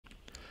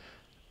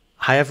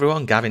Hi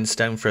everyone, Gavin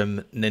Stone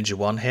from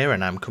NinjaOne here,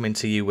 and I'm coming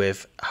to you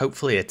with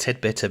hopefully a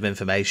tidbit of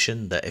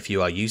information that if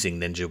you are using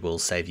Ninja will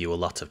save you a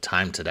lot of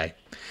time today.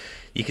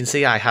 You can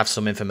see I have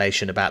some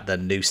information about the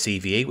new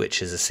CVE,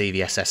 which is a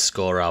CVSS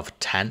score of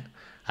 10.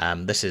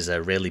 This is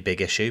a really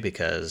big issue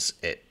because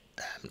it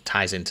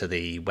ties into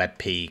the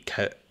WebP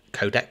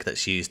codec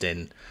that's used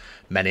in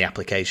many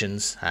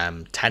applications.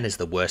 10 is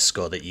the worst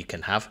score that you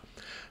can have.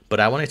 But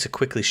I wanted to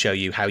quickly show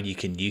you how you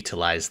can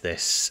utilize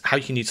this, how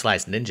you can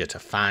utilize Ninja to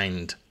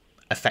find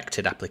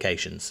affected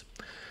applications.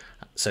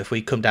 So if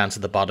we come down to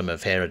the bottom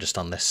of here, just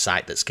on this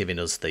site that's giving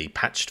us the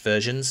patched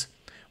versions,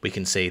 we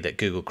can see that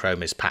Google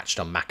Chrome is patched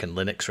on Mac and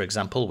Linux, for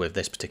example, with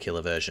this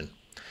particular version.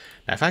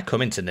 Now, if I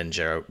come into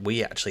Ninja,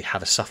 we actually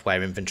have a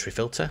software inventory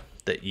filter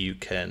that you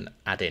can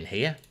add in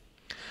here,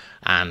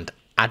 and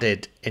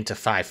added into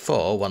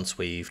 5.4 once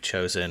we've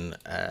chosen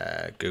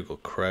Google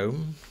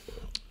Chrome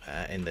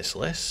in this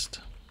list.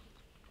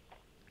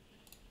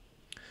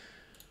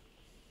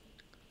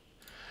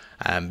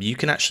 You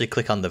can actually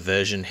click on the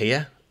version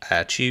here,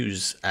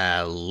 choose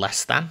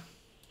less than,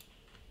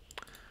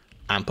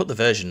 and put the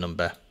version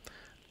number.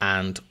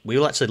 And we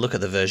will actually look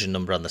at the version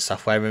number on the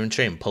software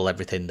inventory and pull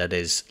everything that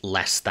is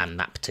less than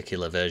that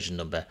particular version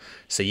number.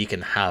 So you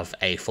can have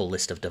a full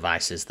list of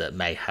devices that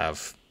may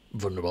have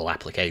vulnerable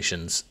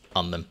applications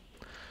on them.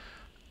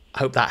 I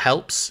hope that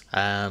helps.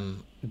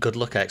 Good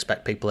luck. I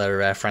expect people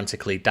are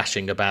frantically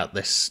dashing about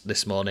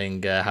this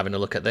morning having a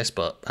look at this,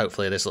 but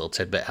hopefully this little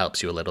tidbit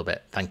helps you a little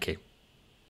bit. Thank you.